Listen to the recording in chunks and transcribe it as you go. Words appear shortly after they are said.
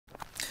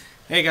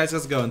Hey guys,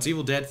 how's it going? It's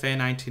Evil Dead Fan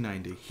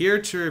 1990,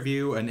 here to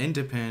review an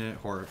independent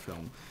horror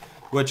film,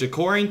 which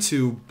according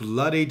to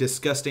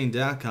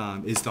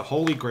BloodyDisgusting.com is the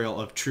holy grail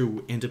of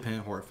true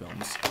independent horror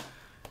films.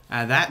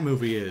 And that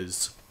movie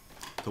is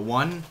the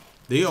one,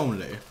 the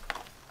only,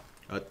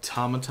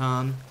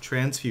 Automaton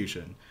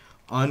Transfusion.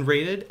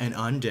 Unrated and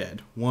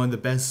undead, one of the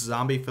best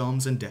zombie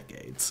films in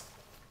decades.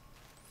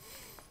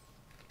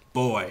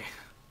 Boy,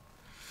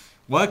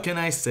 what can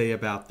I say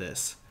about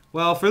this?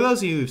 Well, for those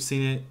of you who've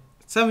seen it,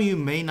 some of you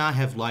may not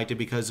have liked it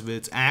because of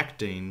its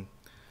acting.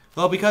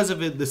 Well, because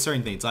of the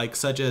certain things, like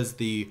such as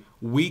the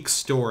weak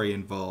story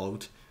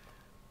involved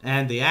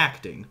and the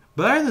acting.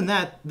 But other than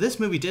that, this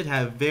movie did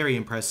have very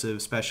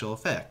impressive special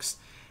effects.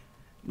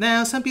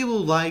 Now, some people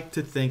like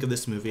to think of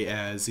this movie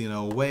as,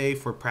 a way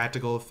for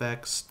practical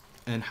effects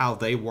and how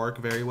they work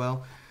very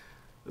well.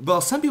 Well,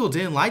 some people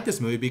didn't like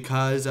this movie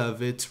because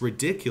of its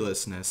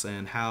ridiculousness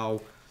and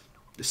how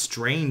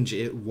strange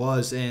it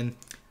was. And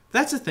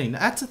that's the thing.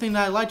 That's the thing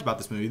that I liked about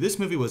this movie. This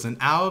movie was an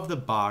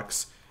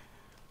out-of-the-box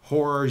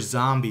horror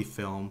zombie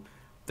film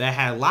that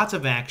had lots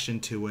of action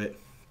to it,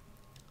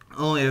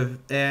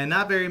 and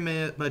not very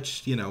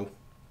much,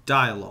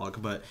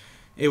 dialogue, but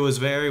it was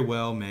very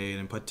well made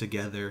and put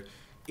together.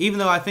 Even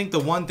though I think the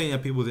one thing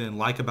that people didn't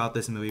like about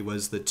this movie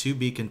was the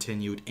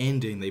to-be-continued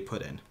ending they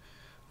put in.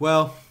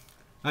 Well,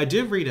 I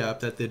did read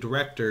up that the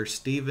director,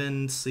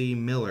 Stephen C.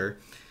 Miller,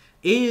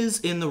 is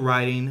in the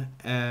writing,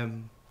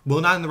 well,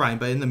 not in the writing,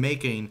 but in the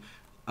making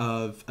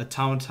of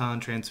Automaton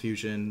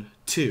Transfusion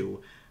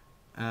 2.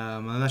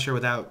 I'm not sure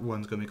what that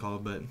one's going to be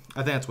called, but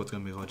I think that's what's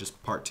going to be called,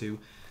 just part 2.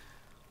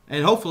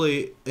 And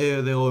hopefully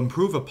they'll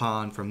improve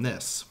upon from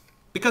this.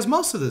 Because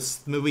most of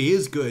this movie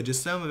is good,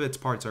 just some of its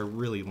parts are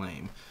really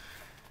lame.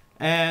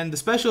 And the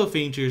special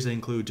features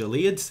include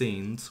deleted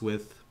scenes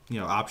with,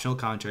 optional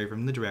commentary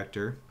from the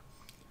director.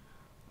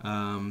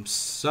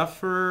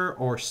 Suffer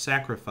or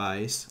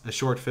Sacrifice, a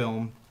short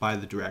film by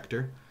the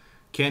director.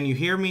 Can You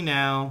Hear Me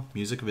Now?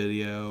 Music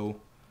video.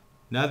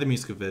 Another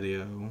music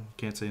video.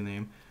 Can't say the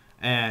name.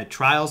 And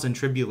Trials and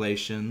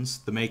Tribulations,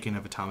 the making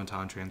of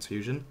Automaton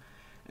Transfusion.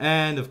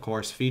 And, of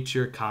course,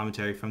 feature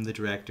commentary from the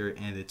director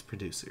and its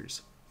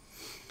producers.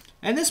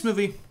 And this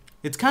movie,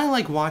 it's kind of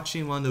like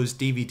watching one of those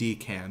DVD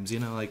cams.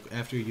 Like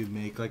after you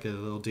make like a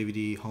little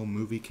DVD home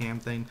movie cam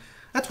thing.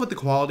 That's what the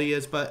quality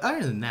is. But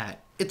other than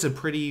that, it's a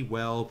pretty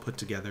well put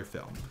together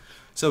film.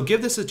 So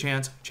give this a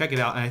chance, check it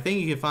out, and I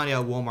think you can find it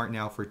at Walmart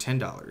now for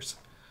 $10.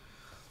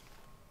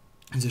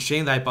 It's a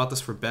shame that I bought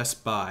this for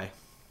Best Buy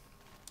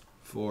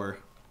for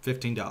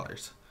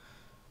 $15.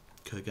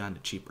 Could have gotten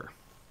it cheaper.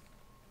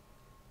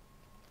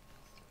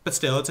 But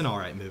still, it's an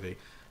alright movie.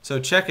 So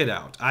check it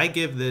out. I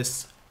give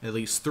this at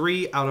least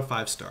 3 out of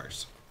 5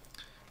 stars.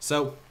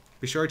 So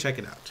be sure to check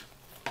it out.